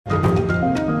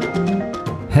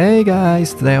Hey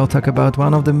guys, today I'll talk about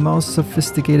one of the most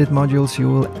sophisticated modules you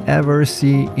will ever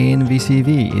see in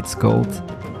VCV. It's called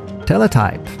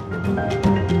Teletype.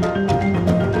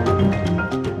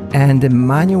 And the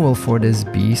manual for this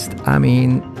beast, I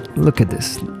mean, look at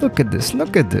this, look at this,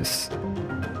 look at this.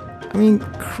 I mean,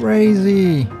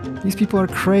 crazy. These people are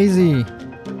crazy.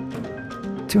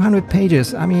 200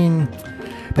 pages, I mean,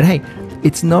 but hey,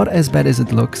 it's not as bad as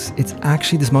it looks. It's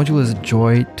actually, this module is a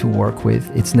joy to work with.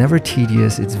 It's never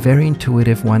tedious. It's very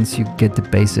intuitive once you get the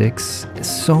basics. It's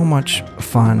so much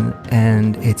fun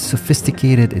and it's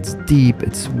sophisticated, it's deep,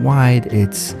 it's wide,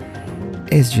 it's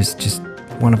just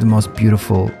one of the most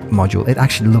beautiful modules. It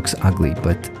actually looks ugly,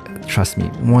 but trust me,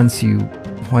 once you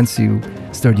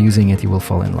start using it, you will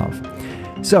fall in love.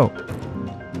 So,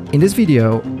 in this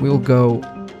video, we'll go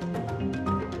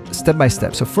step by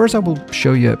step. So first I will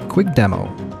show you a quick demo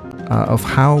of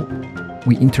how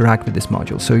we interact with this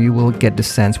module. So you will get the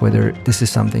sense whether this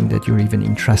is something that you're even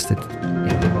interested in.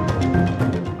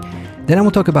 Then I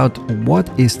will talk about what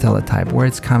is Teletype, where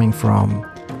it's coming from.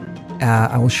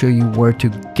 I will show you where to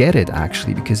get it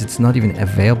actually, because it's not even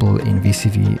available in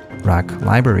VCV Rack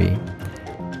library.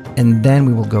 And then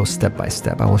we will go step by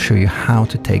step. I will show you how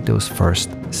to take those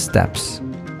first steps.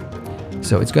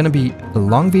 So it's going to be a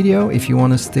long video if you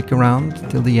want to stick around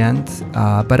till the end,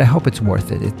 but I hope it's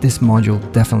worth it. This module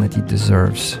definitely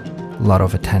deserves a lot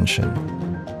of attention.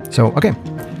 So, okay,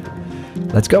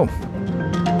 let's go.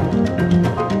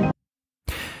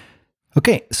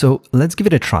 Okay, so let's give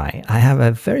it a try. I have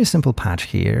a very simple patch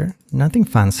here, nothing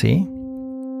fancy.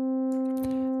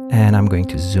 And I'm going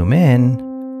to zoom in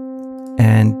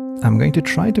and I'm going to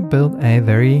try to build a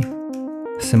very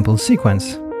simple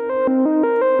sequence.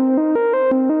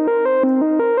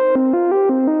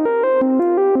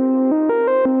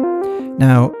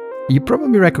 Now, you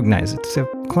probably recognize it. It's a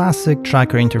classic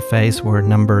tracker interface where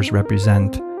numbers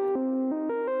represent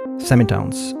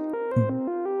semitones.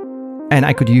 And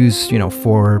I could use,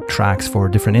 4 tracks for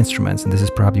different instruments, and this is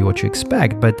probably what you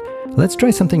expect, but let's try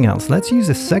something else. Let's use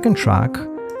a second track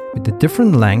with a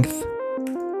different length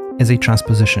as a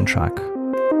transposition track.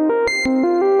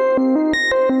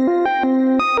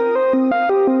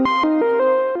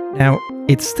 Now,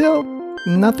 it's still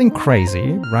nothing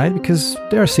crazy, right? Because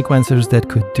there are sequencers that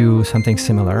could do something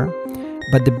similar.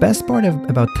 But the best part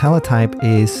about Teletype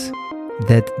is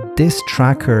that this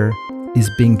tracker is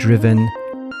being driven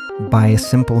by a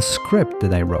simple script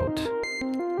that I wrote.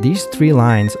 These 3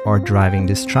 lines are driving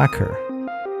this tracker,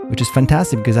 which is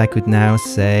fantastic because I could now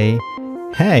say,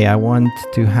 hey, I want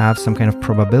to have some kind of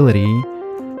probability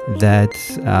that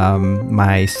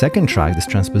my second track, this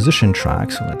transposition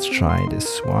track, so let's try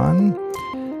this one,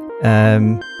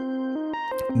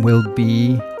 will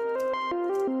be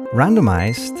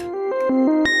randomized.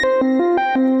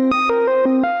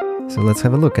 So let's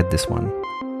have a look at this one.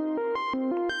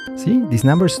 See, these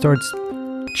numbers start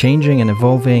changing and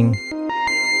evolving.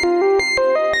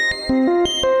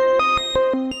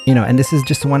 And this is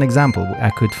just one example.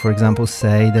 I could, for example,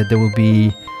 say that there will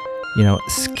be,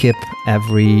 skip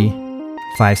every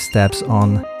 5 steps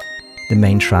on the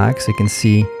main track. So you can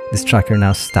see this tracker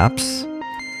now stops.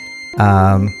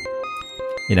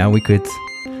 We could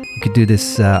do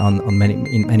this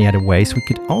in many other ways. We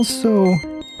could also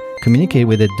communicate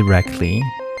with it directly.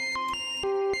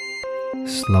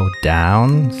 Slow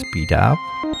down, speed up.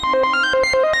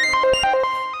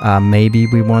 Maybe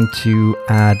we want to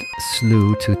add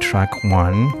slew to track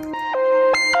 1.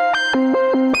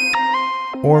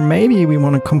 Or maybe we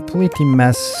want to completely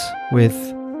mess with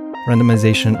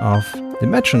randomization of the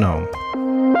metronome.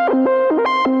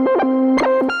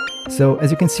 So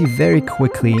as you can see very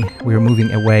quickly, we're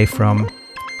moving away from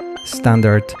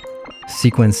standard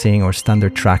sequencing or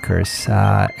standard trackers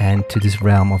and to this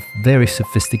realm of very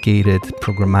sophisticated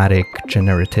programmatic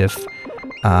generative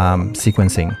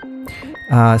sequencing.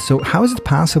 So how is it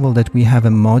possible that we have a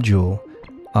module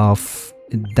of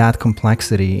that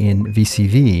complexity in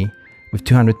VCV with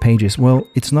 200 pages? Well,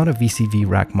 it's not a VCV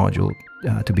Rack module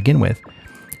to begin with.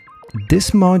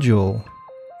 This module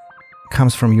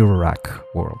comes from Eurorack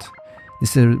world.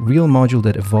 This is a real module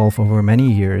that evolved over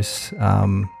many years,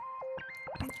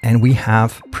 and we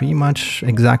have pretty much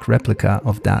exact replica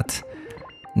of that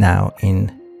now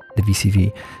in the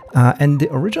VCV. And the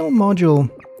original module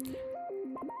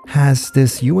has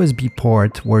this USB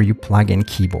port where you plug in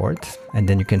keyboard and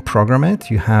then you can program it.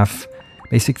 You have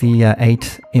basically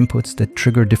 8 inputs that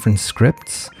trigger different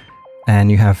scripts,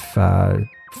 and you have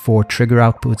 4 trigger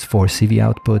outputs, 4 CV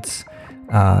outputs,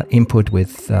 input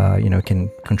with, you can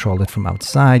control it from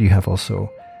outside. You have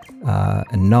also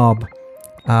a knob.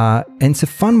 And it's a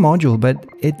fun module, but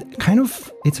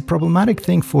it's a problematic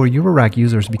thing for Eurorack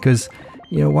users because,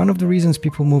 you know, one of the reasons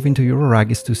people move into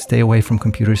Eurorack is to stay away from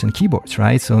computers and keyboards,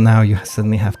 right? So now you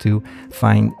suddenly have to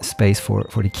find space for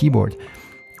the keyboard.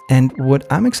 And what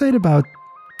I'm excited about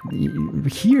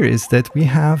here is that we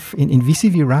have in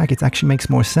VCV Rack, it actually makes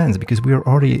more sense because we are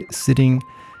already sitting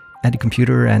at the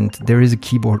computer and there is a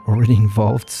keyboard already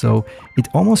involved. So it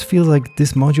almost feels like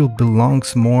this module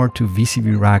belongs more to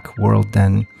VCV Rack world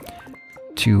than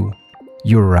to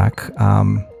Eurorack.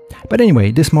 But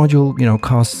anyway, this module, you know,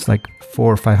 costs like $400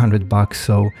 or $500.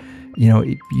 So, you know,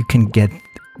 you can get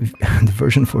the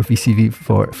version for VCV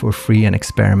for free and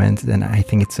experiment. And I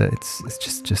think it's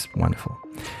just wonderful.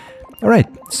 All right,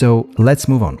 so let's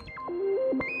move on.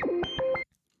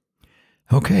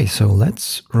 Okay, so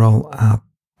let's roll up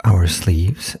our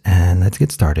sleeves and let's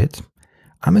get started.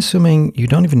 I'm assuming you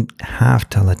don't even have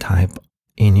Teletype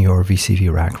in your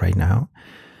VCV Rack right now.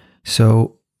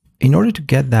 So in order to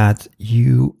get that,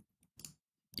 you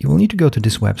will need to go to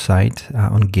this website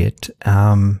on Git.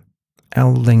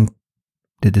 I'll link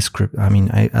the description. I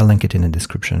mean, I'll link it in the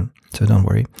description, so don't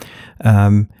worry.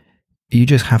 You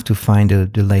just have to find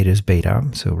the latest beta.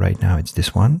 So right now it's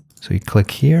this one. So you click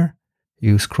here,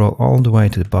 you scroll all the way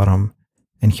to the bottom,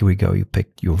 and here we go. You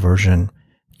pick your version,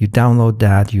 you download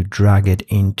that, you drag it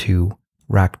into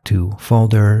Rack 2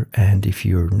 folder. And if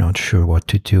you're not sure what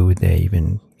to do, they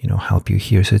even, you know, help you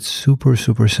here. So it's super,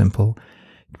 super simple.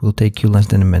 It will take you less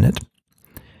than a minute.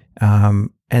 And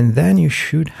then you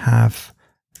should have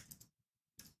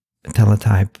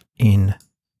Teletype in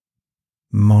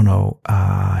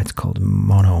it's called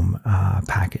Monome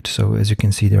package. So as you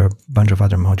can see, there are a bunch of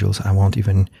other modules. I won't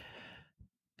even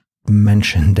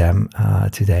mention them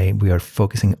today. We are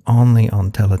focusing only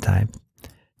on Teletype,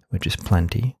 which is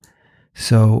plenty.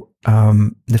 So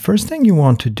the first thing you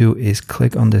want to do is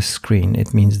click on this screen.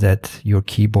 It means that your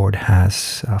keyboard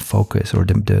has focus, or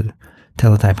the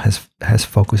Teletype has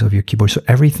focus of your keyboard. So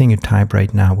everything you type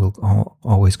right now will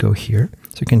always go here.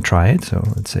 So you can try it. So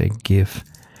let's say give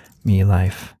me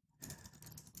life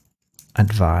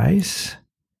advice.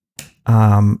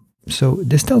 So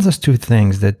this tells us two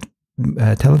things: that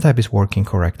Teletype is working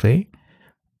correctly,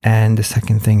 and the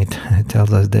second thing, it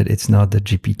tells us that it's not the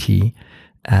GPT,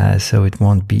 so it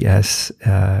won't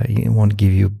it won't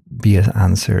give you BS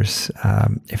answers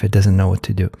if it doesn't know what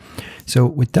to do. So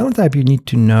with Teletype, you need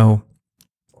to know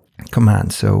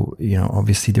commands. So, you know,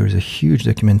 obviously there's a huge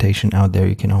documentation out there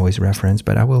you can always reference,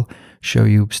 but I will show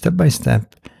you step by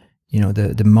step, you know,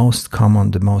 the most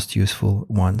common, the most useful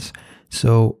ones.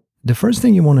 So the first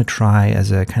thing you want to try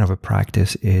as a kind of a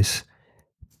practice is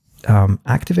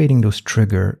activating those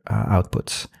trigger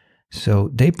outputs. So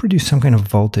they produce some kind of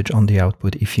voltage on the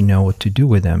output if you know what to do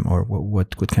with them, or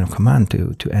what kind of command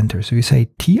to enter. So you say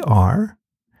TR,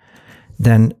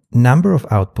 then number of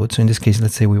outputs. So in this case,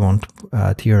 let's say we want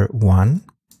tier 1,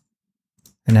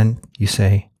 and then you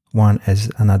say 1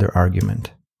 as another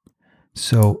argument.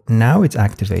 So now it's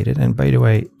activated. And by the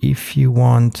way, if you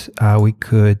want, we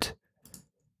could,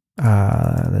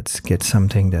 let's get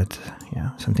something that,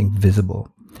 something visible.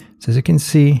 So as you can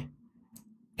see,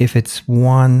 if it's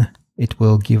 1, it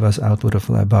will give us output of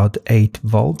about 8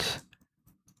 volts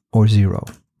or 0,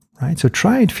 right? So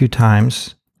try it a few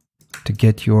times to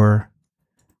get your,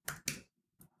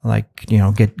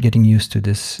 getting used to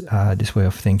this, this way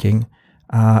of thinking.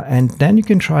 And then you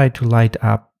can try to light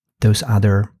up those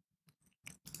other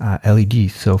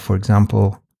LEDs. So for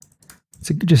example,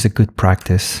 it's just a good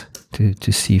practice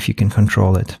to see if you can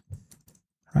control it,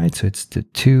 right? So it's the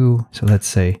 2. So let's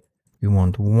say we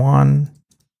want 1,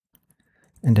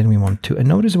 and then we want 2. And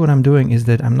notice what I'm doing is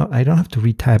that I don't have to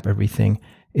retype everything.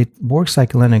 It works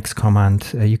like a Linux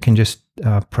command. You can just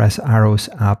press arrows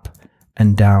up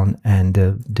and down, and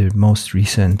the most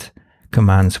recent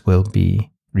commands will be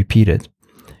repeated.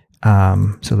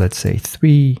 So let's say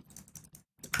 3,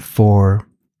 4,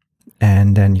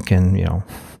 and then you can,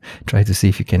 try to see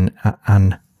if you can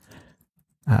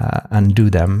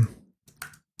undo them.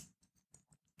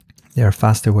 There are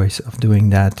faster ways of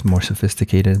doing that, more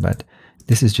sophisticated, but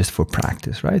this is just for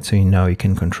practice, right? So you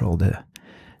can control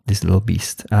this little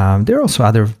beast. There are also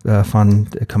other fun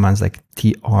commands like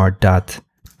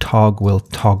tr.tog will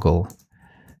toggle,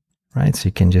 right? So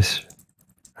you can just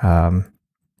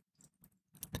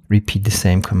repeat the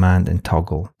same command and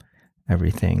toggle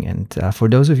everything. And for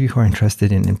those of you who are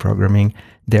interested in programming,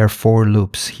 there are 4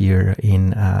 loops here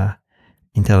in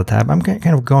Teletype. I'm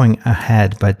kind of going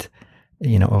ahead, but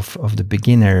of the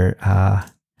beginner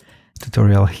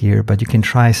tutorial here, but you can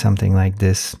try something like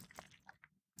this.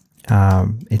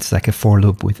 It's like a for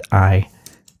loop with I.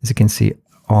 As you can see,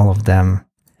 all of them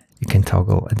you can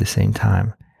toggle at the same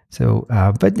time. So,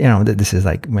 but you know, this is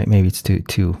like, maybe it's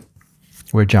too,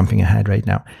 we're jumping ahead right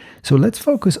now. So let's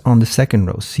focus on the second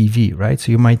row, CV, right?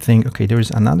 So you might think, okay,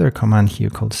 there's another command here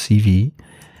called CV.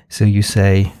 So you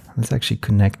say, let's actually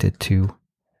connect it to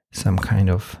some kind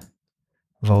of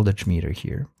voltage meter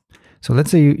here. So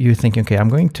let's say you're thinking, okay, I'm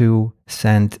going to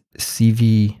send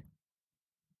CV,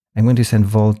 I'm going to send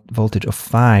voltage of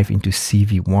 5 into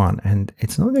CV1, and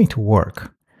it's not going to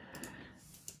work.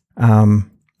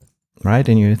 Right?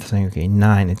 And you're saying, okay,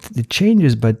 9, it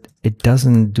changes, but it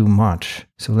doesn't do much.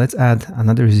 So let's add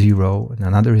another 0 and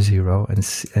another 0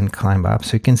 and climb up.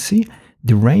 So you can see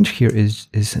the range here is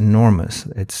enormous.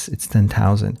 It's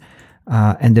 10,000.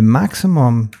 And the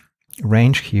maximum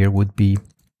range here would be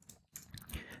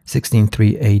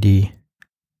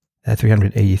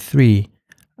 383,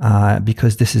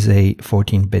 because this is a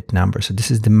 14-bit number. So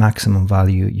this is the maximum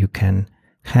value you can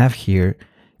have here.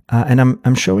 And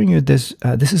I'm showing you this.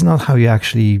 This is not how you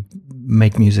actually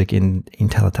make music in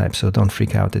Teletype, so don't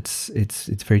freak out. It's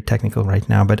very technical right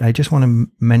now. But I just want to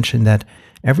mention that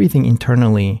everything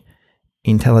internally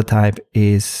in Teletype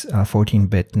is a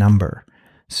 14-bit number.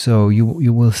 So you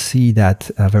will see that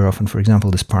very often. For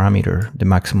example, this parameter, the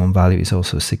maximum value is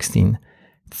also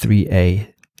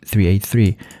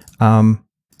 16383.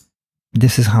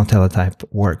 This is how Teletype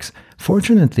works.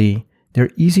 Fortunately, there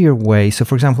are easier ways. So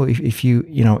for example, if you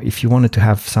wanted to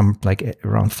have some like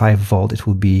around 5 volt, it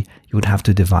would be, you would have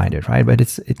to divide it, right? But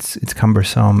it's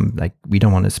cumbersome. Like, we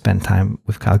don't want to spend time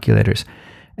with calculators.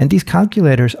 And these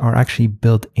calculators are actually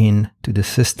built into the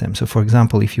system. So for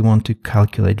example, if you want to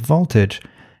calculate voltage,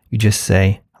 you just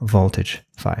say voltage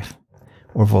 5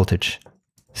 or voltage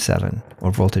 7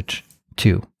 or voltage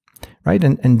 2, right?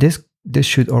 And this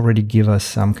should already give us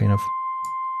some kind of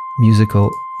musical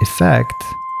effect,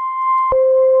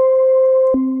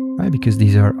 right? Because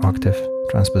these are octave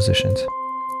transpositions.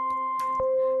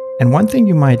 And one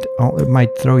thing might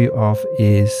throw you off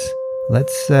is,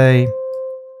 let's say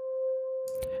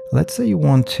you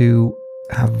want to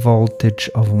have voltage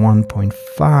of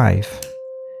 1.5.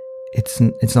 It's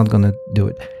not going to do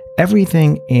it.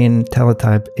 Everything in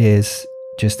Teletype is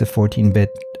just a 14-bit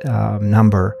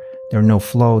number. There are no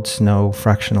floats, no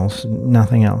fractionals,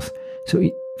 nothing else. So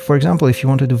for example, if you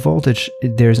want to do voltage,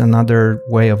 there's another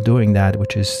way of doing that,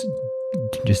 which is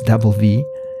just double V.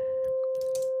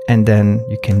 And then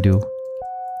you can do,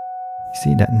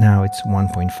 see that now it's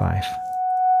 1.5.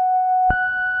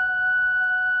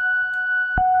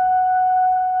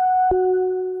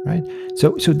 Right?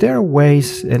 So there are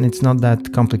ways, and it's not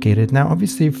that complicated. Now,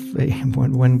 obviously, if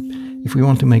we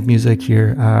want to make music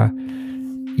here,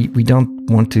 we don't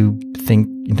want to think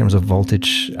in terms of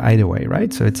voltage either way,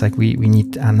 right? So it's like we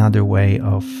need another way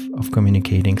of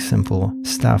communicating simple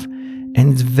stuff.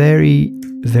 And it's very,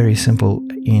 very simple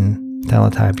in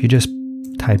Teletype. You just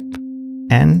type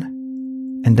N,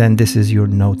 and then this is your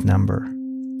note number.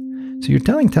 So you're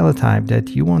telling Teletype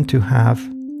that you want to have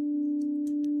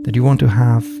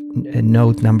a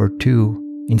note number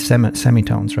 2 in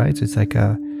semitones, right? So it's like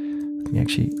a, let me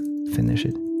actually finish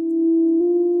it.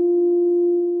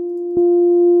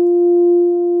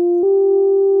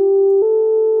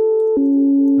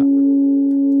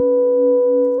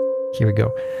 Here we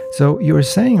go. So you're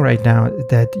saying right now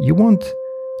that you want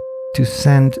to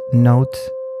send note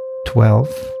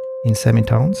 12 in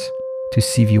semitones to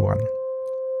CV1.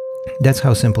 That's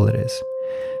how simple it is.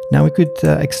 Now we could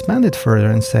expand it further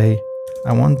and say,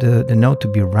 I want the note to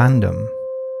be random,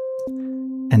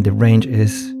 and the range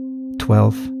is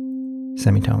 12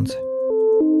 semitones.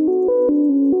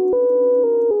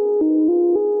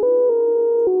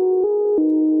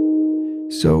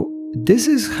 So this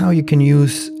is how you can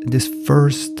use this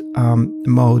first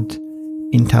mode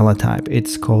in Teletype.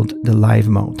 It's called the live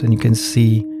mode, and you can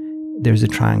see there's a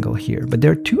triangle here. But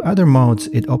there are 2 other modes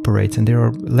it operates, and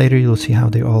later you'll see how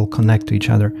they all connect to each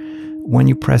other. When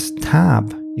you press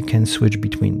Tab, you can switch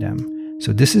between them.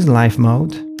 So this is live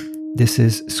mode, this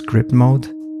is script mode,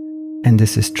 and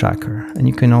this is tracker. And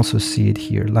you can also see it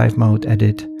here, live mode,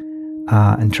 edit,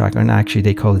 and tracker. And actually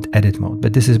they call it edit mode,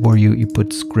 but this is where you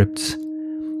put scripts.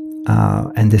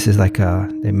 And this is like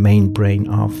the main brain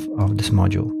of this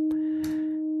module.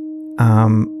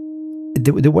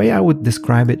 The way I would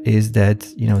describe it is that,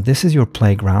 this is your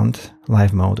playground,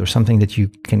 live mode, or something that you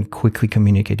can quickly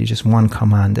communicate. It's just one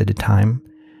command at a time.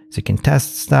 So you can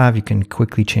test stuff, you can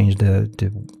quickly change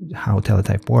how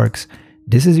Teletype works.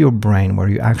 This is your brain where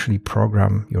you actually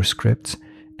program your scripts.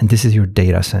 And this is your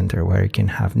data center where you can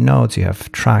have notes, you have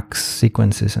tracks,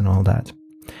 sequences, and all that.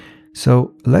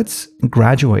 So let's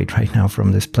graduate right now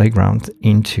from this playground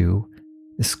into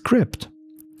a script.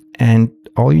 And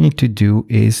all you need to do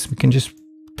is, we can just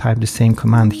type the same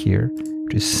command here,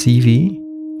 which is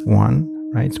CV1,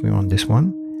 right? So we want this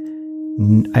one.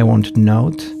 I want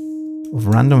note of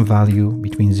random value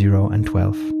between 0 and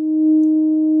 12.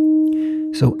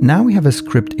 So now we have a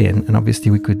script in, and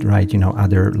obviously we could write,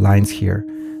 other lines here.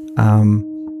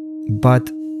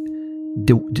 But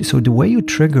the way you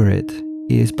trigger it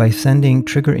is by sending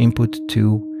trigger input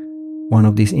to one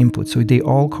of these inputs. So they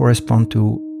all correspond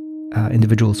to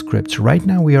individual scripts. Right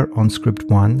now we are on script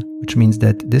 1, which means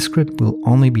that this script will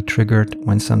only be triggered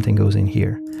when something goes in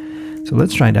here. So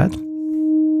let's try that.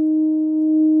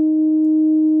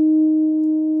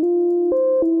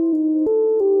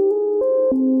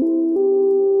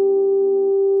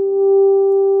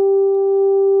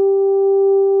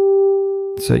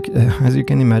 So as you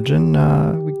can imagine,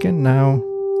 we can now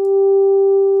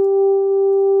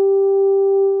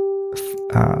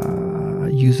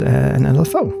use an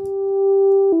LFO.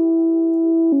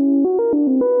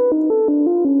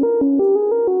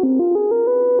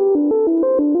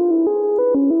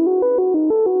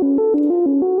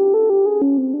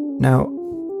 Now,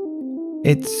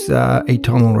 it's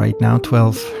atonal right now,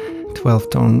 12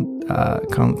 tone,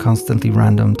 constantly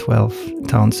random 12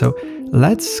 tones. So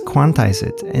let's quantize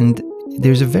it. And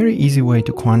there's a very easy way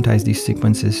to quantize these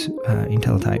sequences in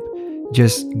Teletype.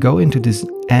 Just go into this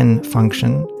n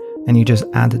function and you just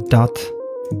add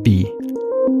 .b.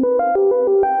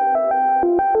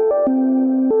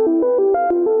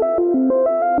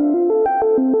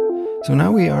 So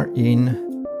now we are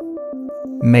in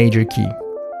major key.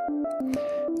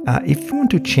 If you want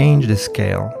to change the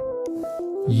scale,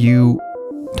 you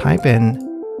type in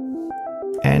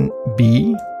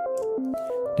NB,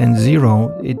 then 0.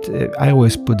 I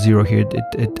always put 0 here.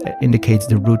 It indicates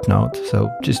the root node. So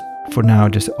just for now,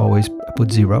 just always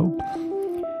put 0.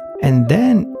 And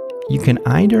then you can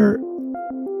either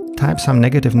type some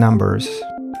negative numbers.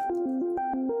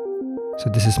 So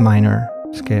this is minor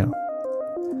scale.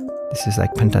 This is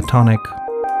like pentatonic.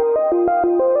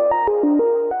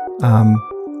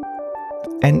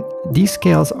 And these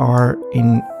scales are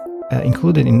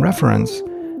included in reference,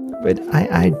 but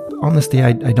I honestly,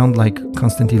 I don't like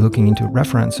constantly looking into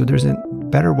reference. So there's a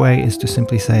better way is to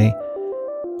simply say,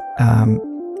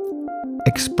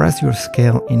 express your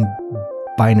scale in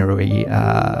binary,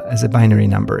 as a binary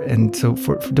number. And so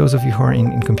for those of you who are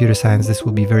in computer science, this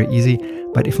will be very easy.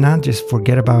 But if not, just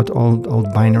forget about all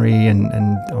binary and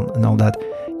all that.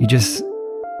 You just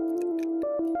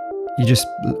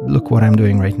look what I'm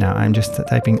doing right now. I'm just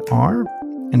typing R,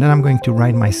 and then I'm going to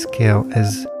write my scale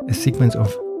as a sequence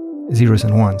of zeros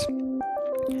and ones.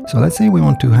 So let's say we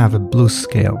want to have a blues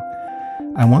scale.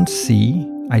 I want C,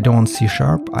 I don't want C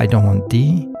sharp, I don't want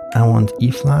D, I want E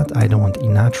flat, I don't want E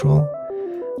natural.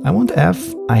 I want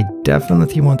F, I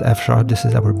definitely want F sharp, this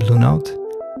is our blue note.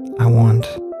 I want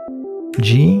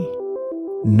G,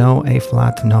 no A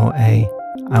flat, no A.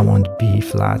 I want B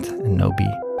flat and no B.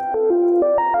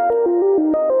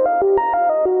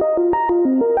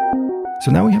 So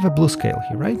now we have a blues scale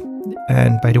here, right?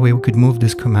 And by the way, we could move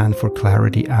this command for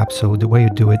clarity up. So the way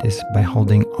you do it is by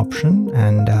holding Option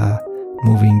and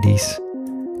moving these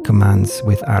commands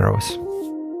with arrows.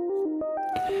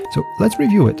 So let's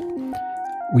review it.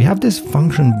 We have this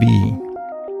function B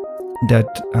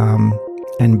that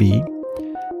NB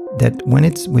that when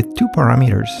it's with 2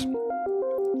 parameters,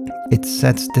 it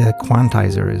sets the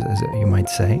quantizer, as you might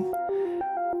say.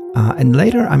 And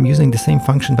later I'm using the same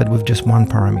function but with just 1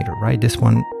 parameter, right? This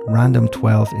one, random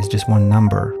 12, is just 1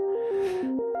 number.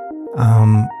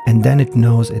 And then it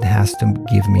knows it has to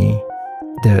give me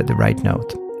the right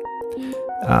note.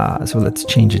 So let's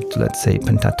change it to, let's say,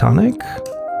 pentatonic.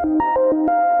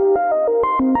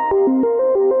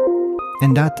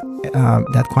 And that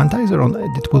quantizer,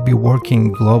 it will be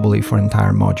working globally for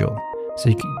entire module. So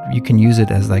you can use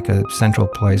it as like a central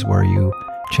place where you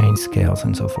change scales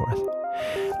and so forth.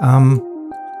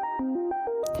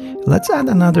 Let's add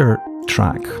another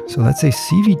track. So let's say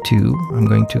CV2, I'm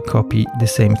going to copy the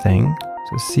same thing.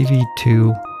 So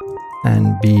CV2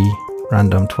 and B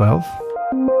random 12.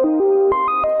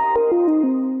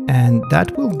 And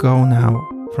that will go now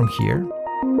from here.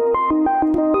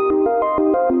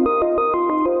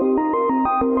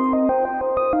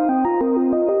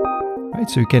 Right,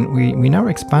 so we now are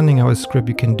expanding our script.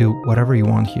 You can do whatever you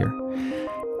want here.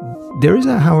 There is,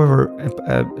 however,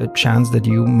 a chance that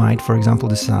you might, for example,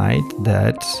 decide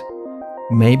that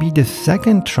maybe the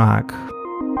second track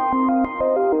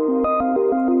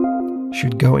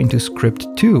should go into script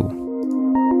 2.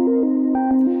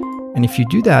 And if you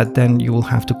do that, then you will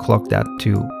have to clock that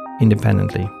too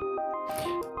independently.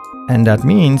 And that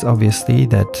means, obviously,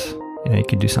 that you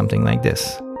could do something like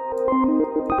this.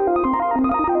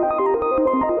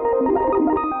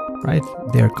 right?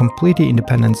 They're completely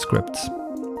independent scripts.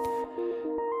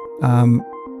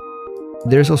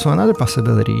 There's also another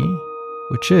possibility,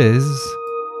 which is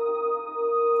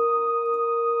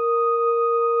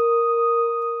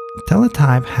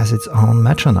Teletype has its own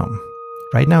metronome.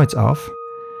 Right now it's off,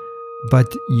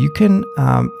 but you can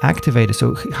activate it.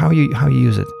 So how you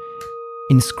use it?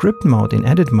 In script mode, in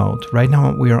edit mode, right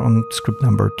now we are on script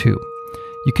number 2.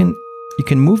 You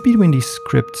can move between these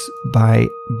scripts by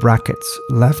brackets,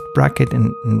 left bracket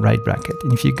and right bracket.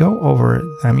 And if you go over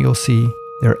them, you'll see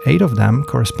there are 8 of them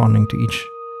corresponding to each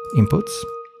inputs.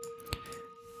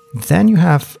 Then you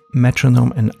have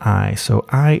metronome and I. So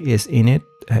I is in it,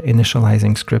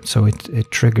 initializing script, so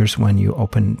it triggers when you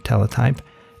open Teletype.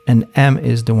 And M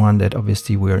is the one that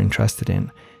obviously we're interested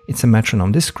in. It's a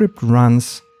metronome. This script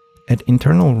runs at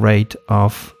internal rate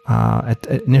of,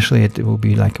 initially it will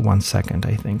be like 1 second,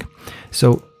 I think.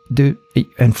 So,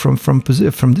 from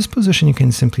this position, you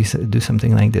can simply do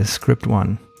something like this, script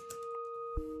 1.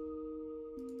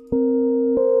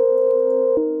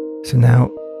 So now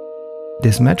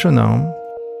this metronome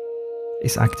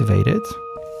is activated.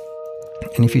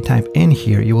 And if you type in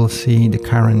here, you will see the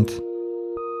current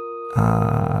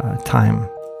time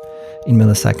in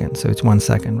milliseconds. So it's 1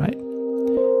 second, right?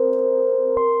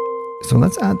 So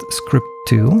let's add script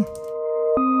 2.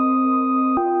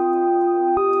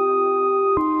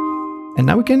 And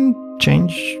now we can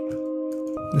change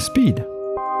the speed.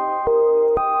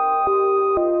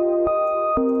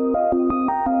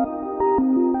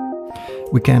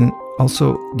 We can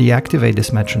also deactivate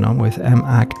this metronome with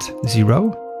mact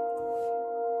 0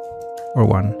 or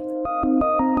 1.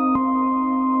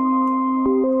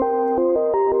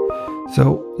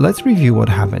 So let's review what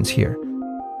happens here.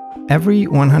 Every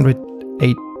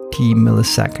 180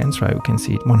 milliseconds, right? We can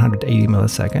see it 180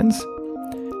 milliseconds.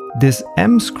 This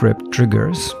M script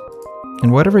triggers,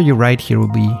 and whatever you write here will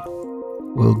be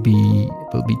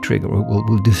triggered.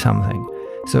 Will do something.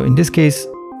 So in this case,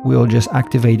 we're just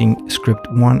activating script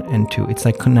 1 and 2. It's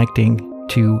like connecting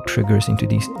 2 triggers into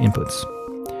these inputs.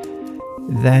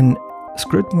 Then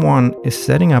script 1 is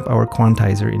setting up our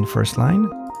quantizer in first line,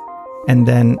 and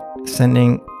then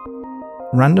sending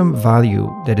random value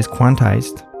that is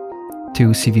quantized to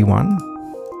CV1,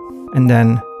 and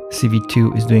then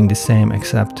CV2 is doing the same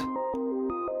except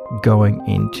going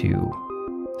into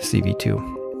CV2.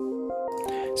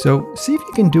 So see if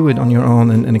you can do it on your own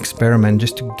and experiment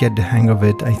just to get the hang of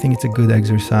it. I think it's a good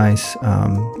exercise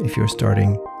if you're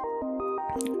starting,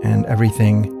 and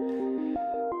everything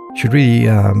should really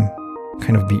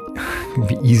kind of be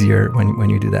easier when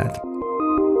you do that.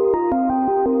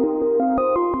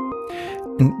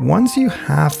 And once you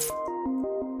have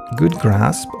good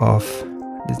grasp of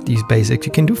these basics,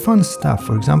 you can do fun stuff.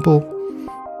 For example,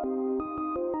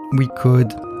 we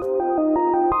could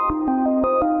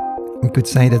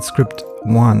say that script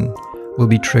 1 will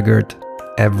be triggered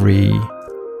every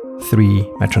 3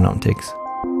 metronome ticks.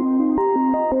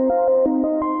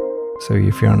 So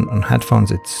if you're on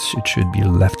headphones, it should be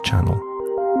left channel.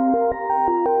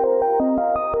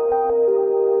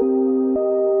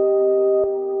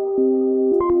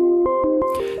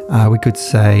 We could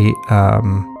say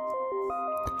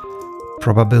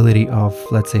probability of,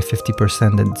 let's say,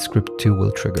 50% that script 2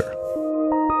 will trigger.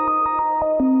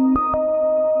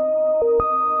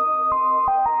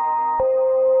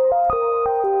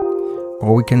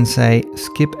 Or we can say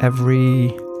skip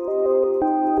every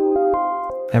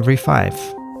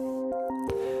 5.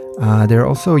 There are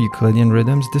also Euclidean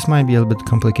rhythms. This might be a little bit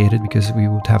complicated because we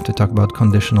would have to talk about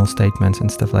conditional statements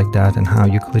and stuff like that and how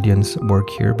Euclideans work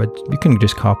here, but you can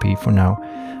just copy for now.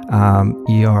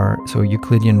 So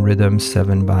Euclidean rhythm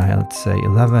 7 by, let's say,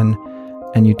 11,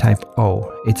 and you type O.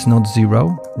 It's not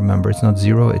 0. Remember, it's not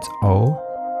 0, it's O.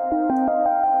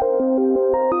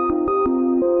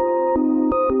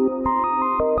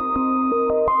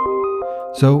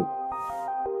 So,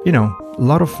 you know, a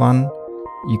lot of fun.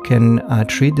 You can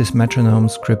treat this metronome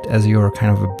script as your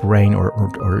kind of a brain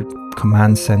or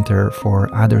command center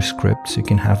for other scripts. You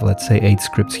can have, let's say, 8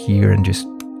 scripts here and just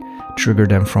trigger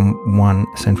them from one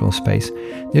central space.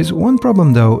 There's one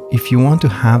problem though, if you want to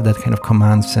have that kind of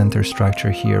command center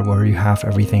structure here where you have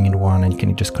everything in one and you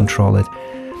can just control it.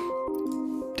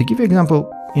 To give you an example,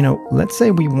 you know, let's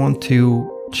say we want to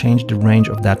change the range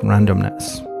of that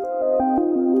randomness.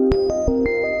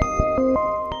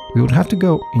 We would have to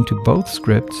go into both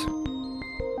scripts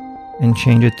and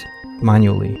change it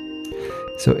manually.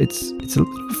 So it's a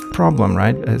little problem,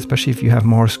 right? Especially if you have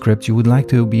more scripts, you would like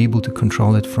to be able to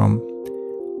control it from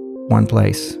one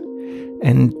place.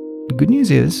 And the good news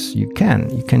is you can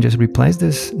just replace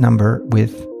this number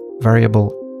with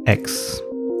variable x.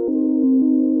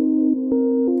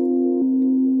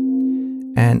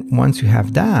 And once you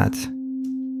have that,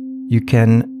 you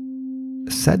can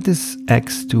set this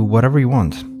x to whatever you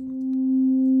want.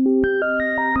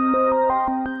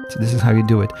 So this is how you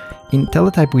do it. In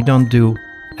Teletype, we don't do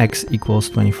x equals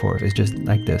 24. It's just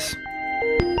like this.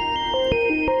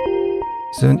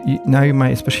 So now you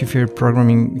might, especially if you're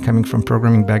coming from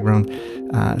programming background,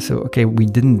 okay, we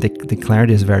didn't declare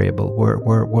this variable.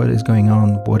 What is going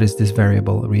on? What is this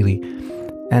variable really?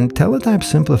 And Teletype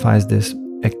simplifies this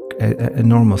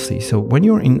enormously. So when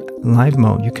you're in live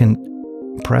mode, you can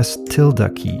press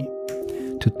tilde key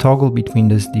to toggle between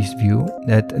these view.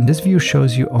 And this view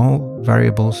shows you all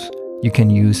variables you can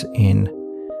use in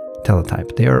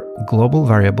Teletype. They are global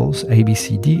variables, A, B,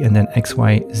 C, D, and then X,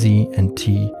 Y, Z, and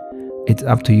T. It's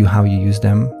up to you how you use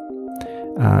them.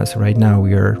 So right now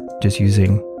we are just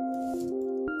using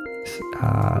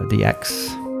the X.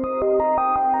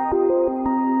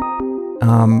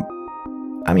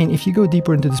 I mean, if you go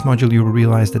deeper into this module, you will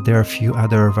realize that there are a few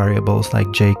other variables like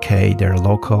JK, they're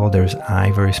local, there's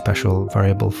I, very special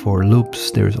variable for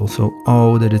loops. There's also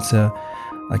O, that it's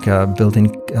like a built-in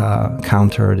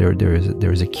counter.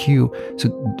 There is a Q. So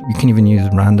you can even use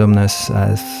randomness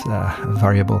as a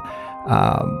variable.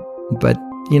 But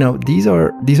you know, these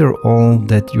are all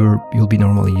that you'll be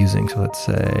normally using. So let's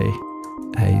say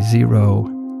A0,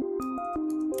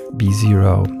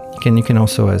 B0. You can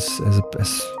also as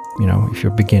you know, if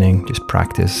you're beginning, just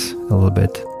practice a little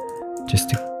bit, just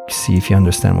to see if you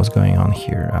understand what's going on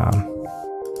here.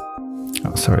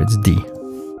 Oh, sorry, it's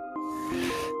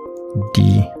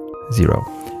D0.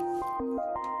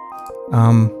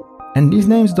 And these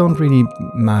names don't really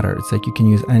matter. It's like you can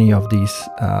use any of these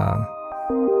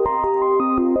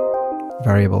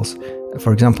variables.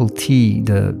 For example, T,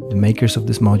 the makers of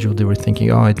this module, they were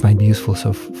thinking, oh, it might be useful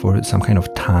for some kind of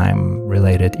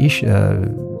time-related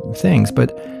things.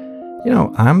 But, you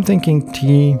know, I'm thinking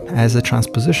T as a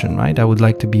transposition, right? I would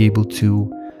like to be able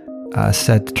to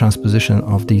set transposition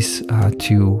of these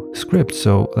two scripts.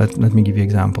 So let me give you an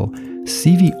example.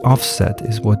 CV offset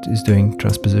is what is doing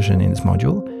transposition in this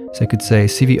module. So I could say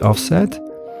CV offset,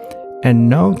 and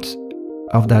note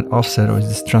of that offset or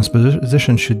this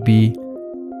transposition should be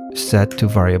set to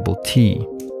variable T.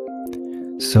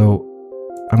 So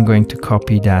I'm going to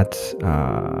copy that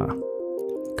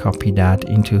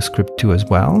into script 2 as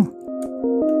well.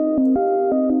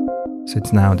 So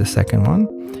it's now the second one.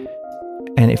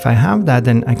 And if I have that,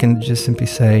 then I can just simply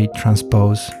say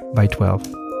transpose by 12.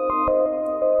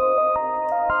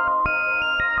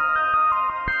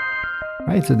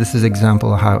 Right, so this is an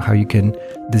example of how you can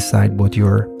decide what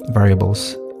your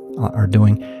variables are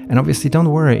doing. And obviously, don't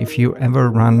worry, if you ever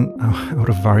run out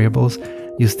of variables,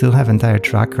 you still have entire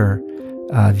tracker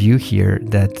view here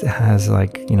that has,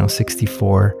 like, you know,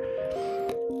 64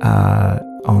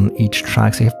 on each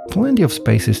track. So you have plenty of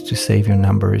spaces to save your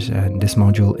numbers. And this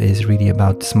module is really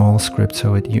about small scripts,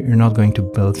 so you're not going to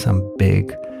build some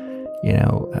big, you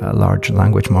know, large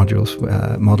language models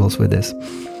with this.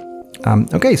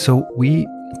 Okay, so we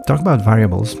talked about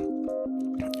variables,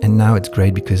 and now it's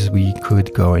great because we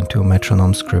could go into a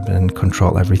metronome script and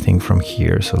control everything from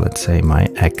here. So let's say my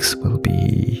X will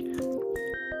be,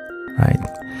 right?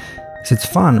 So it's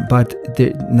fun, but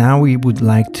now we would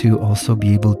like to also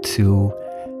be able to,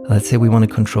 let's say we want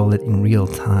to control it in real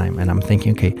time. And I'm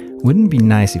thinking, okay, wouldn't it be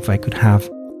nice if I could have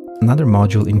another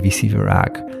module in VCV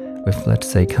Rack with,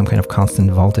 let's say, some kind of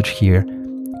constant voltage here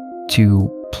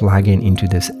to plug into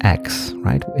this X,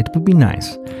 right? It would be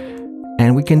nice.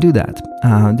 And we can do that.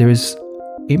 There is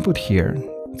input here,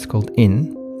 it's called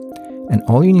in, and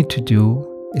all you need to do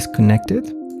is connect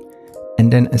it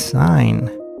and then assign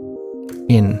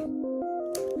in,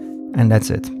 and that's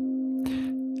it.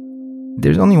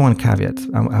 There's only one caveat.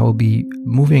 I will be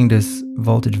moving this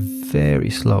voltage very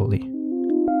slowly.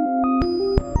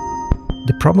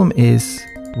 The problem is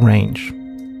range.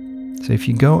 So if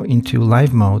you go into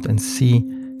live mode and see,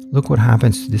 look what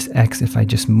happens to this X if I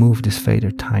just move this fader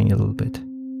tiny a little bit.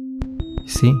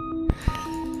 See?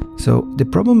 So the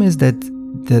problem is that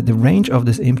the range of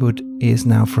this input is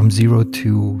now from 0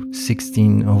 to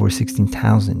 16 over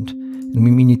 16,000.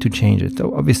 And we need to change it.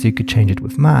 So obviously you could change it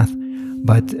with math,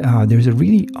 but there's a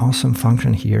really awesome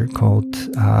function here called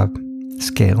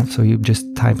scale. So you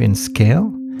just type in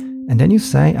scale, and then you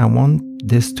say, I want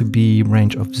this to be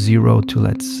range of 0 to,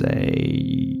 let's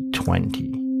say,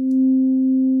 20.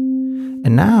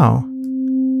 And now,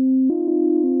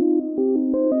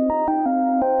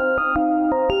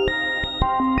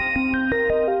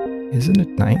 isn't it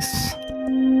nice?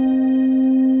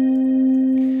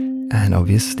 And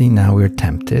obviously now we're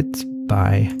tempted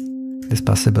by this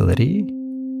possibility,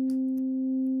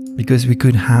 because we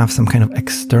could have some kind of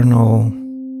external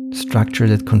structure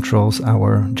that controls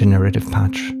our generative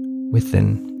patch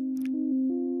within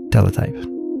Teletype.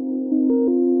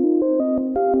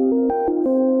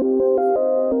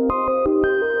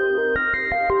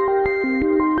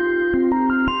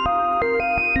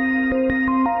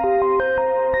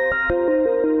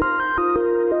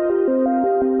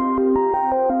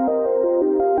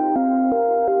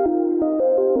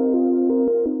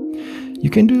 You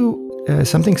can do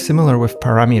something similar with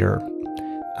parameter.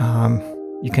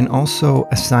 You can also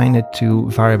assign it to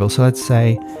variables. So let's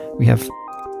say we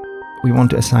want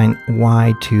to assign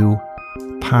y to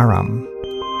param.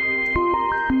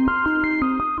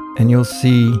 And you'll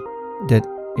see that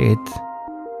it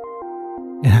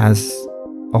has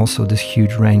also this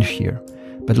huge range here.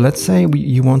 But let's say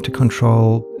you want to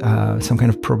control some kind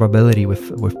of probability with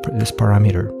this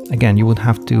parameter. Again, you would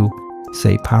have to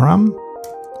say param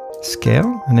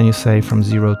scale, and then you say from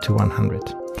 0 to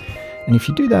 100. And if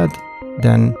you do that,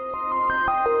 then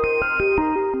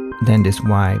this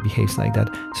y behaves like that.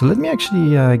 So let me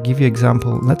actually give you an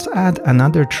example. Let's add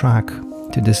another track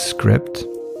to this script.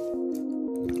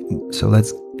 So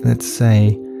let's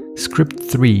say script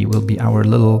 3 will be our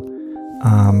little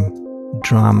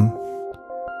drum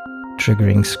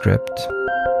triggering script.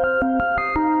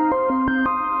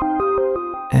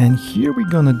 And here we're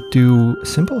gonna do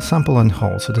simple sample and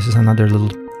hold. So this is another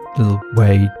little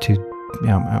way to,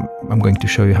 I'm going to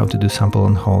show you how to do sample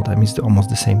and hold. I mean, it's almost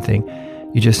the same thing.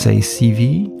 You just say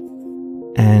CV,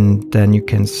 and then you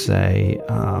can say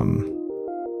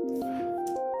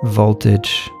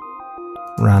voltage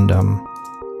random,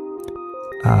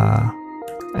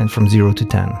 and from 0 to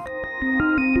 10.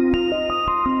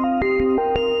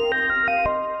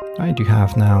 Right, you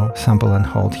have now sample and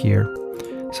hold here.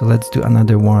 So let's do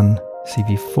another one,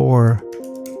 CV4,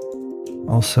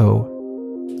 also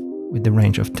with the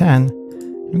range of 10.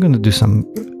 I'm going to do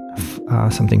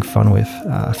something fun with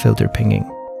filter pinging.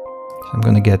 So I'm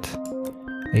going to get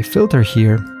a filter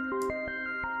here,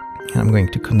 and I'm going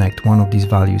to connect one of these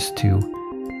values to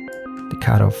the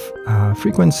cutoff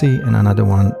frequency and another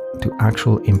one to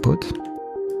actual input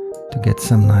to get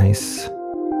some nice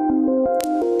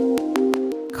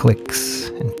clicks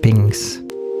and pings.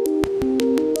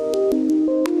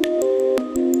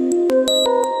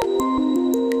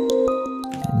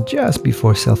 And just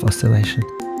before self-oscillation.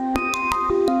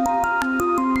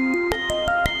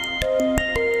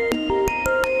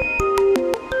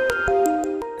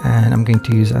 And I'm going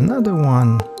to use another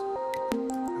one.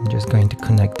 I'm just going to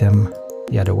connect them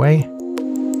the other way.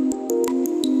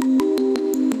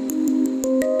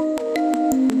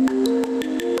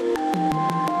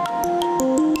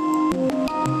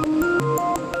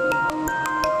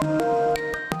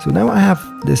 So now I have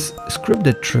this script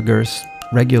that triggers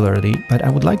regularly, but I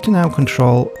would like to now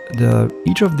control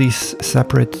each of these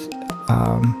separate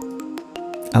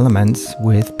elements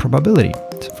with probability.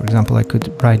 So for example, I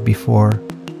could write before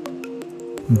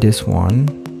this one,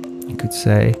 I could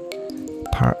say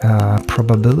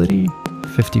probability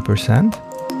 50%,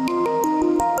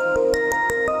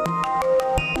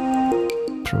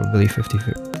 probability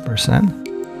 50%.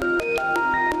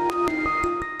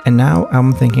 And now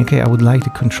I'm thinking, okay, I would like to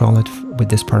control it with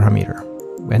this parameter.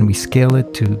 When we scale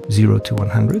it to 0 to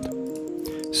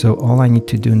 100. So all I need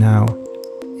to do now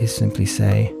is simply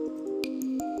say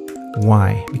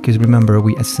y, because remember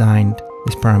we assigned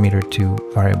this parameter to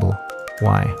variable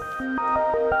y.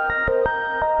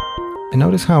 And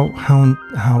notice how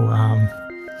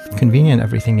convenient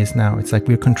everything is now. It's like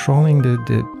we're controlling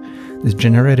this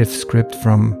generative script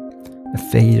from a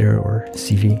fader or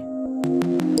CV.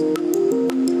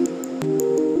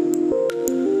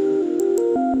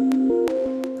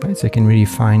 Right, so I can really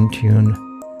fine-tune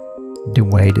the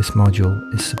way this module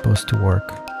is supposed to work.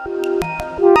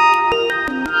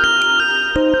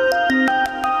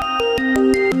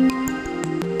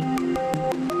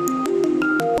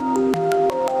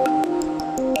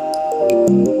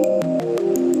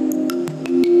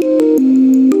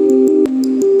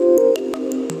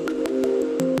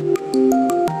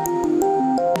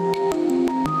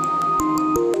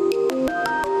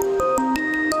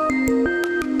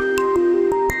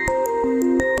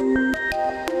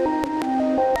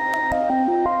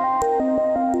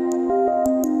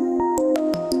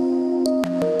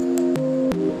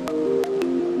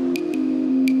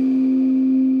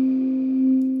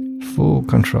 Full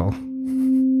control.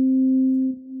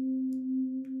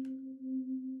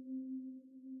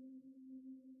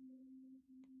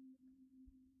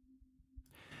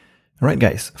 All right,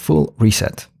 guys, full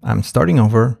reset. I'm starting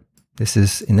over. This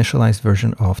is initialized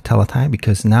version of Teletype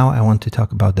because now I want to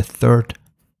talk about the third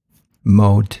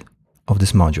mode of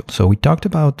this module. So we talked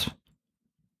about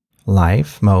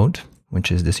live mode,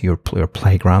 which is this your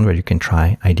playground where you can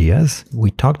try ideas.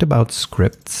 We talked about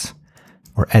scripts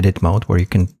or edit mode, where you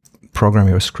can program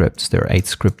your scripts. There are 8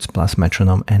 scripts plus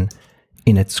metronome and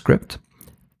init script.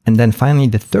 And then finally,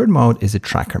 the third mode is a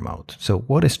tracker mode. So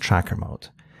what is tracker mode?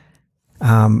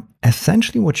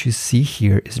 Essentially what you see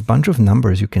here is a bunch of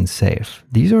numbers you can save.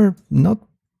 These are not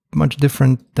much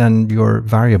different than your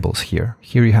variables here.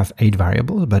 Here you have 8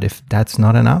 variables, but if that's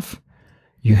not enough,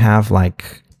 you have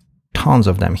like tons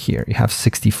of them here. You have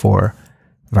 64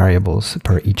 variables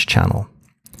per each channel.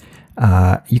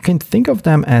 You can think of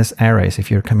them as arrays. If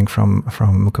you're coming from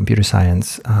a computer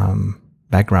science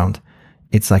background,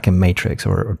 it's like a matrix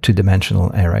or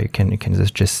two-dimensional array. You can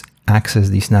just access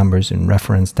these numbers and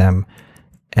reference them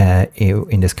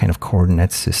in this kind of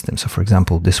coordinate system. So for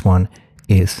example, this one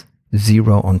is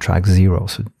 0 on track 0.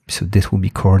 So this will be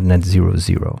coordinate 0,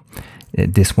 0.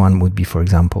 This one would be, for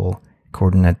example,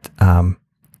 coordinate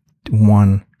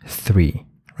 1, 3,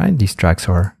 right? These tracks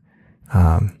are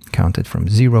counted from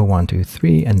 0, 1, 2,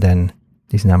 3, and then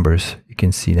these numbers, you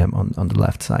can see them on the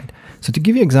left side. So to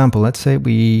give you an example, let's say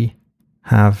we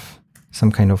have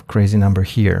some kind of crazy number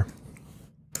here.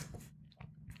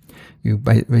 You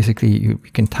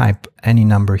can type any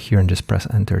number here and just press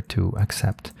enter to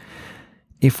accept.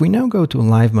 If we now go to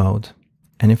live mode,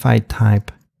 and if I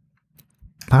type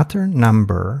pattern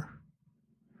number,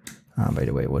 by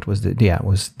the way, what was the, yeah,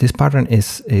 was this pattern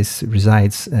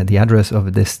resides, the address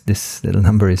of this little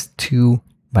number is 2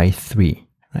 by 3,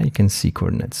 right? You can see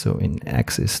coordinates. So in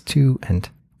X is 2 and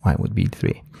Y would be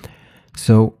 3.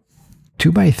 So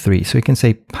 2 by 3. So you can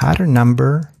say pattern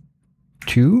number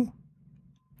 2,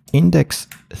 index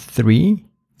 3.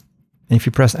 And if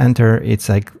you press enter, it's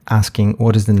like asking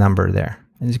what is the number there.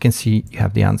 As you can see, you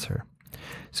have the answer.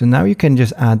 So now you can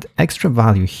just add extra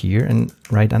value here and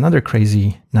write another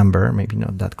crazy number, maybe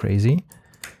not that crazy.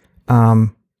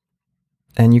 And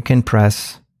you can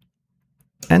press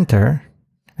enter.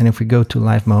 And if we go to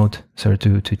live mode, sorry,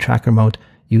 to tracker mode,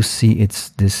 you see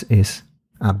this is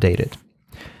updated.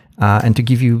 And to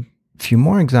give you a few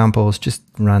more examples, just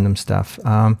random stuff.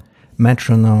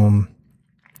 Metronome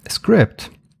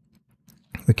script,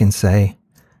 we can say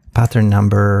pattern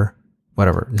number,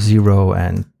 whatever, 0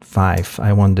 and 5.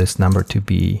 I want this number to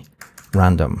be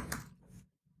random.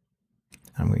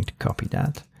 I'm going to copy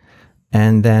that.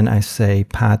 And then I say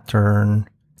pattern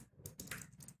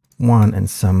 1 and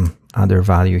some other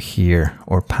value here,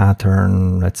 or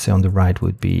pattern, let's say on the right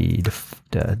would be the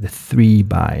 3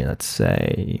 by, let's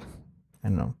say, I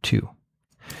don't know, 2.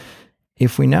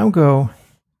 If we now go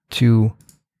to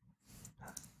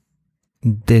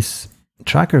this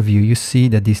tracker view, you see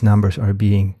that these numbers are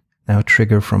being now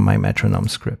triggered from my metronome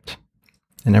script.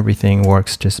 And everything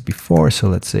works just before. So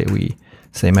let's say we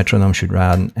say metronome should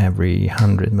run every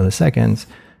 100 milliseconds.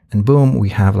 And boom, we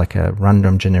have like a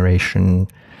random generation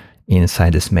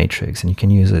inside this matrix. And you can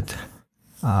use it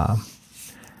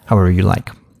however you like.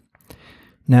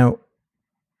 Now,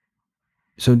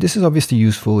 so this is obviously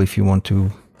useful if you want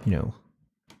to,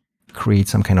 create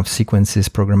some kind of sequences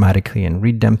programmatically and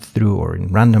read them through, or in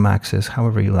random access,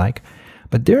 however you like.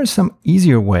 But there are some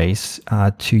easier ways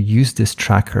to use this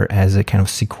tracker as a kind of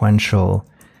sequential,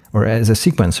 or as a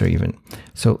sequencer even.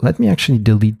 So let me actually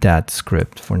delete that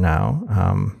script for now.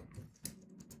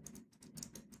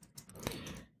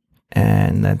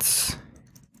 And let's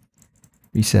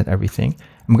reset everything.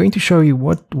 I'm going to show you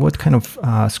what kind of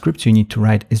scripts you need to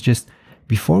write. Is just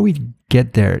before we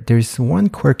get there, there's one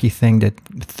quirky thing that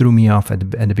threw me off at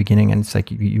the beginning, and it's like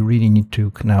you really need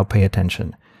to now pay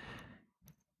attention.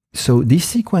 So these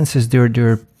sequences, there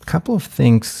are a couple of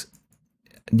things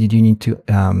that you need to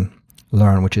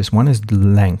learn, which is one is the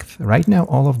length. Right now,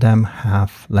 all of them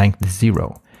have length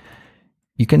 0.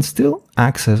 You can still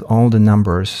access all the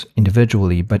numbers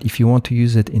individually, but if you want to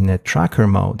use it in a tracker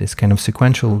mode, this kind of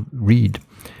sequential read,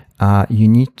 you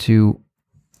need to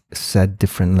set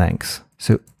different lengths.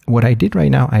 So what I did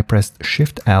right now, I pressed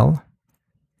Shift L.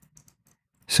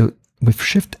 So with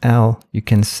Shift L, you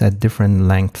can set different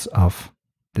lengths of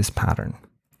this pattern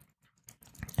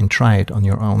and try it on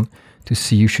your own to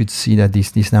see. You should see that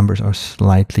these numbers are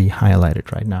slightly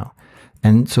highlighted right now.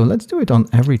 And so let's do it on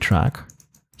every track.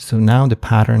 So now the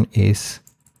pattern is,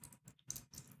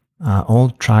 all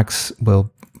tracks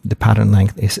will, the pattern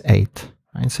length is 8.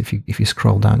 Right? So if you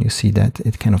scroll down, you see that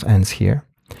it kind of ends here.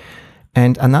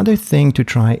 And another thing to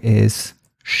try is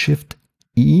Shift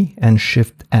E and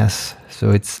Shift S. So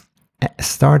it's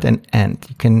start and end.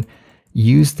 You can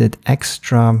use that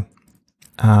extra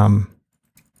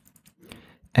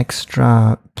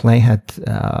extra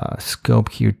playhead scope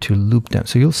here to loop them.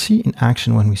 So you'll see in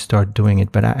action when we start doing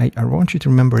it, but I want you to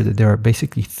remember that there are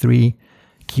basically 3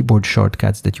 keyboard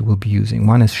shortcuts that you will be using.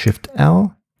 One is Shift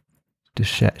L to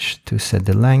set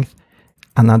the length.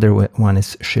 Another one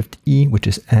is Shift E, which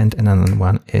is end, and another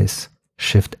one is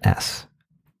Shift S.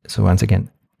 So once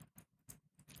again,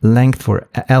 length for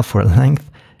L for length,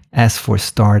 S for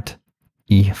start,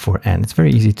 E for end. It's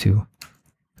very easy to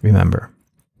remember.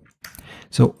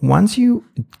 So once you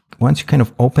kind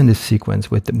of open this sequence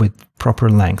with proper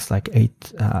lengths, like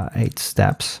 8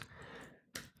 steps,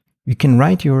 you can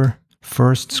write your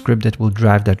first script that will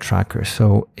drive that tracker.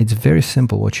 So it's very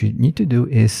simple. What you need to do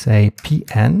is say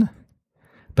pn,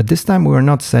 but this time we're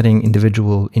not setting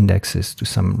individual indexes to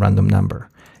some random number.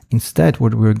 Instead,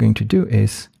 what we're going to do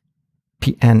is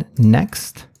pn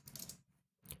next,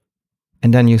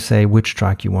 and then you say which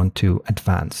track you want to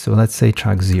advance. So let's say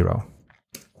track 0.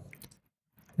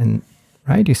 And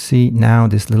right, you see now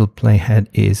this little playhead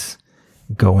is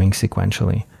going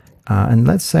sequentially. And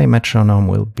let's say metronome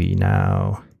will be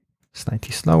now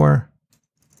slightly slower.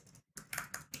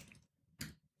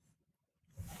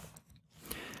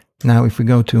 Now if we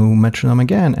go to metronome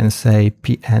again and say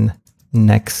pn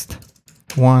next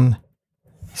 1,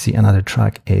 see another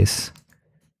track is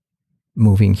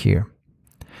moving here.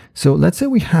 So let's say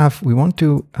we want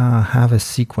to have a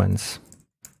sequence,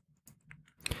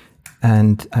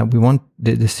 and we want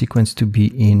the sequence to be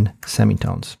in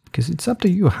semitones, because it's up to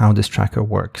you how this tracker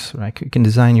works, right? You can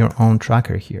design your own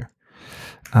tracker here.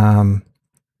 And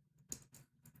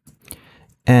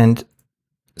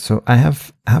so I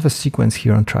have a sequence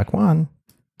here on track 1,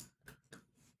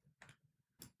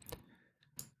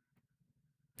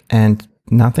 and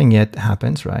nothing yet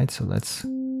happens, right? So let's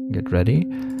get ready.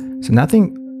 So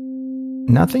nothing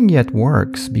yet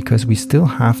works because we still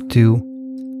have to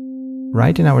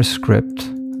write in our script.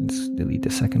 Let's delete the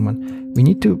second one. We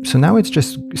need to, so now it's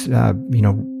just,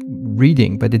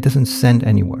 reading, but it doesn't send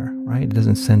anywhere, right? It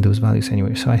doesn't send those values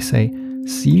anywhere. So I say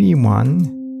CV1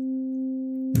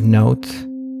 note,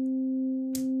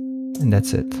 and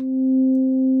that's it.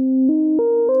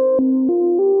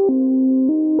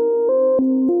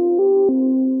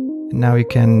 And now you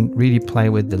can really play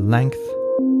with the length.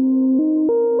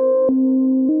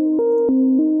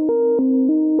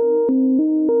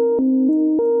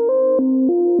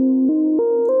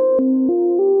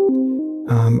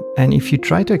 And if you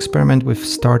try to experiment with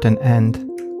start and end,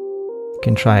 you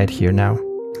can try it here now.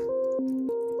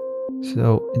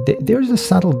 So there's a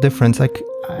subtle difference. Like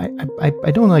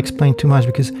I don't want to explain too much,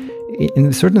 because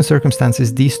in certain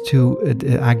circumstances, these two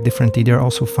act differently. There are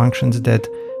also functions that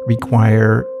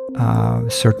require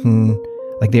certain,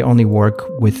 like they only work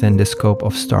within the scope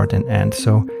of start and end.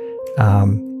 So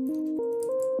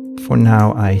for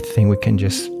now, I think we can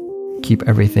just keep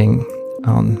everything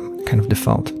on kind of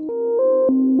default.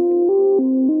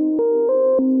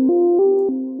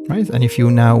 Right? And if you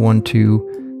now want to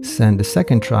send the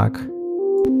second track, you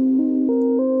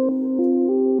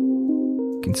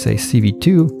can say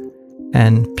CV2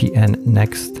 and PN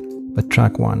next, but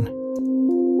track 1.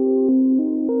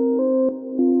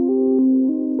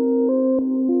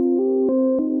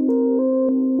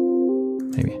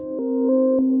 Maybe.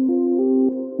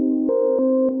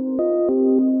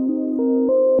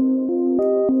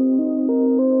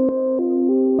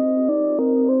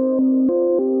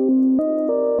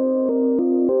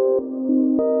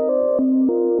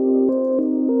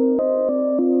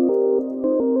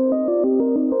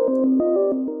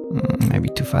 Maybe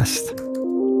too fast.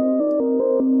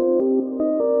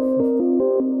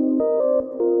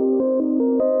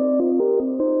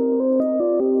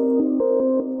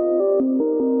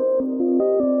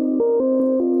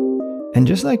 And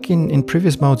just like in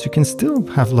previous modes, you can still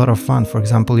have a lot of fun. For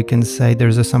example, you can say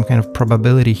there's some kind of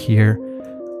probability here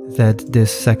that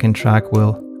this second track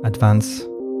will advance.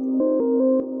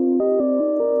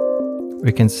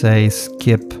 We can say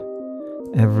skip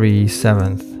every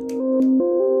 7th.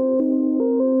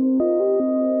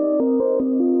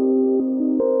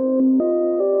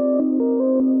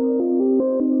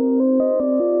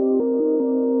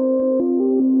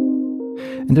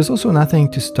 And there's also nothing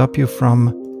to stop you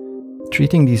from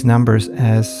treating these numbers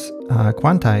as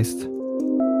quantized.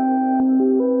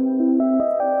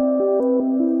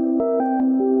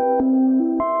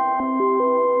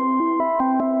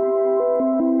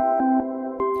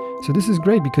 So this is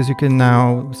great because you can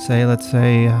now say, let's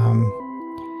say,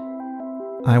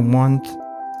 I want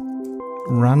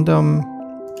random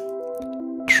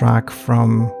track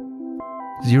from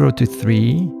 0 to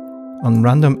 3 on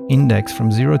random index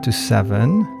from 0 to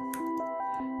 7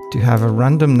 to have a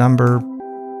random number,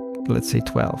 let's say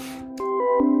 12.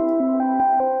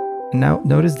 now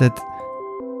notice that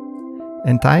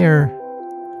entire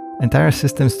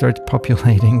system starts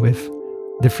populating with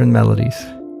different melodies.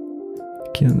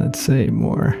 Can let's say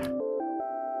more.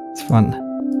 It's fun.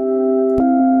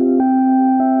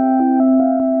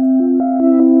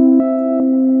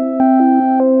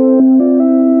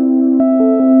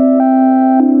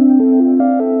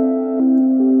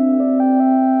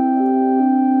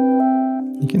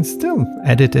 You can still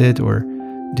edit it or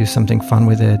do something fun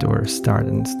with it or start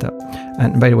and stop.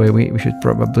 And by the way, we should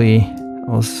probably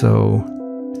also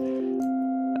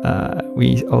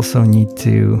need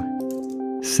to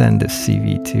send the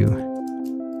CV to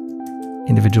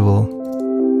individual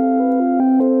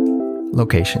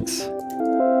locations.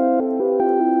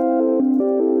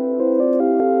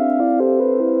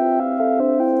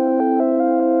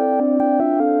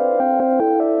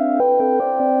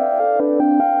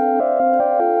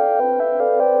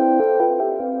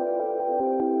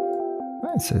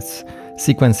 So it's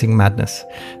sequencing madness.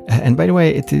 And by the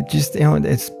way, it just, you know,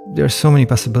 there's so many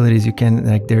possibilities. You can,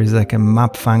 like, there's like a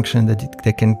map function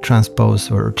that can transpose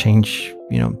or change,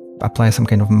 you know, apply some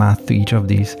kind of math to each of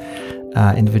these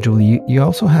individually. You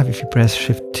also have, if you press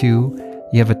Shift 2,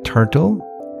 you have a turtle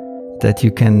that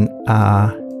you can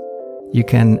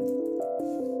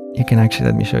actually,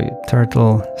 let me show you,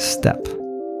 turtle step.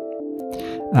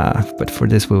 But for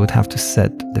this, we would have to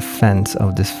set the fence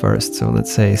of this first. So let's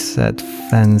say set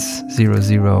fence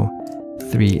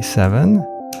 0037.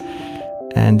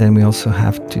 And then we also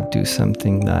have to do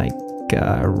something like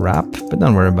wrap, but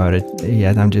don't worry about it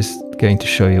yet. I'm just going to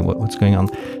show you what's going on.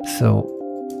 So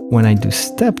when I do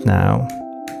step now,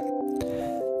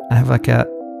 I have like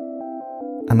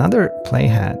another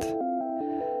playhead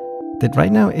that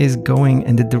right now is going,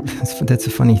 and that's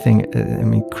a funny thing. I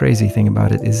mean, crazy thing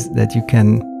about it is that you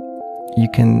can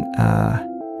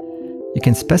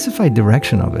specify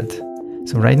direction of it.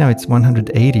 So right now it's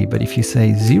 180, but if you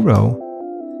say 0,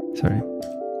 sorry,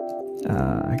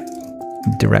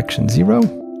 direction 0,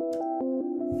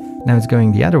 now it's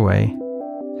going the other way.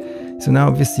 So now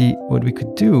obviously what we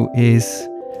could do is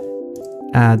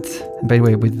add, by the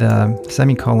way, with the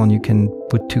semicolon, you can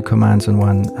put 2 commands on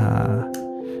one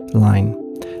line.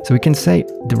 So we can say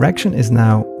direction is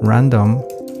now random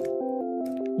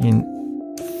in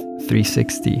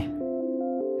 360.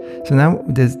 So now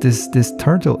this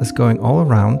turtle is going all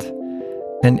around,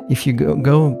 and if you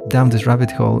go down this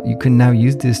rabbit hole, you can now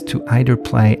use this to either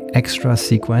play extra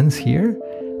sequence here,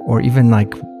 or even,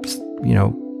 like, you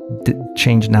know,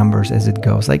 change numbers as it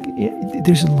goes. Like,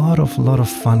 there's a lot of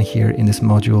fun here in this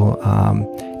module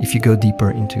if you go deeper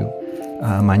into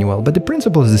manual, but the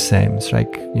principle is the same. It's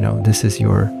like, you know, this is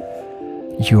your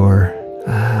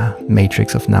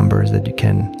matrix of numbers that you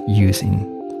can use in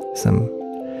some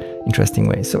interesting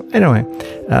ways. So anyway,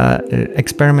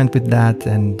 experiment with that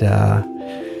and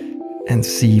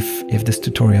see if this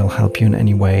tutorial helped you in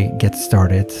any way get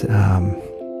started.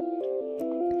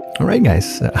 All right,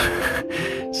 guys.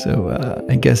 So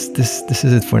I guess this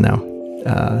is it for now.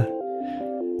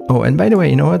 Oh, and by the way,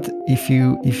 you know what? If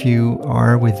you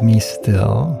are with me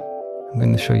still, I'm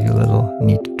going to show you a little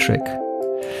neat trick.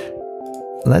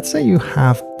 Let's say you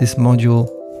have this module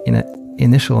in an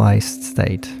initialized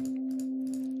state,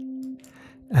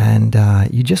 and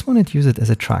you just want to use it as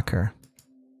a tracker.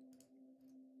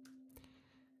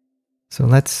 So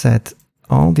let's set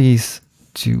all these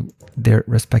to their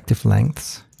respective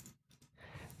lengths.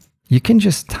 You can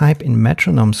just type in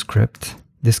metronome script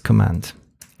this command,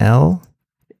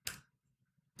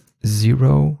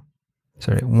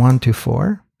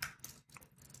 L124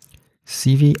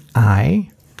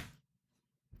 CVI,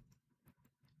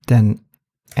 then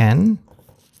N,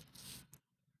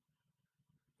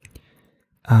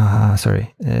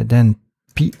 then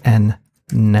PN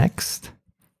next,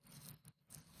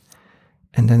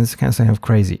 and then it's kind of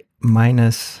crazy,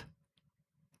 minus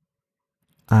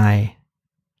I1.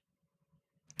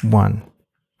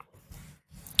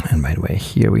 And by the way,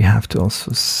 here we have to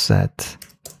also set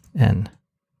N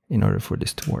in order for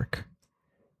this to work.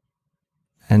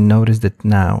 And notice that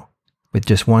now, with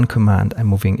just one command, I'm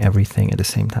moving everything at the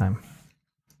same time.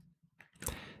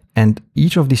 And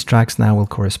each of these tracks now will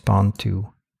correspond to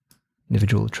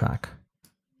individual track.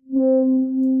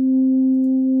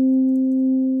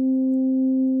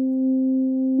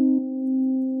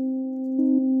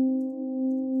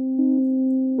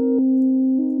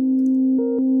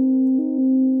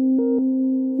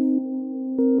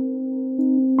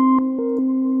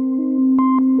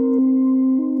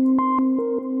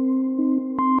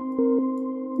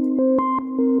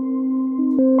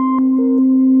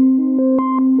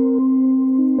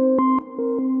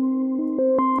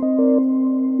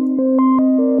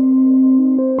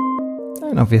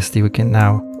 obviously we can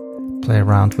now play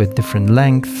around with different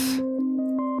lengths,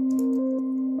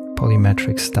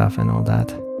 polymetric stuff and all that.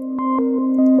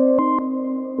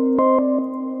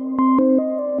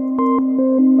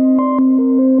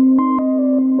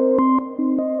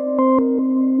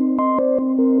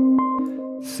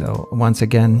 So once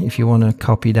again, if you want to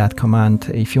copy that command,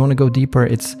 if you want to go deeper,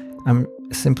 I'm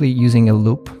simply using a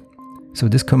loop. So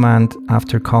this command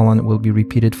after colon will be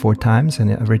repeated 4 times,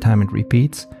 and every time it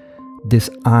repeats, this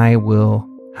I will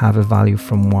have a value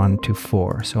from 1 to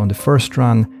 4. So on the first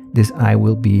run, this I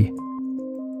will be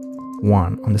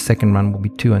 1. On the second run will be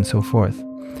 2, and so forth.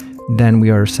 Then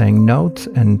we are saying note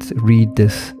and read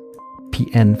this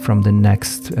PN from the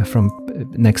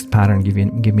next pattern,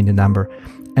 give me the number.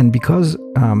 And because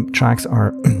tracks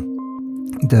are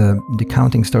the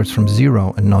counting starts from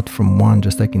 0 and not from 1,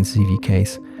 just like in CV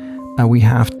case, we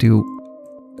have to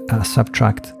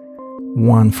subtract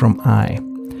 1 from I.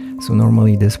 So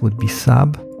normally this would be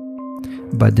sub,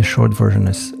 but the short version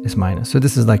is minus. So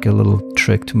this is like a little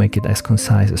trick to make it as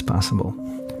concise as possible.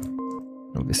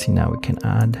 Obviously now we can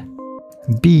add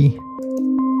B.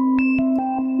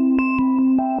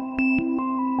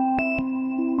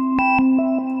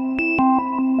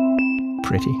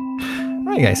 Pretty.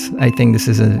 All right, guys, I think this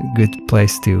is a good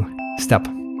place to stop.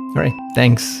 All right,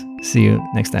 thanks. See you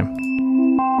next time.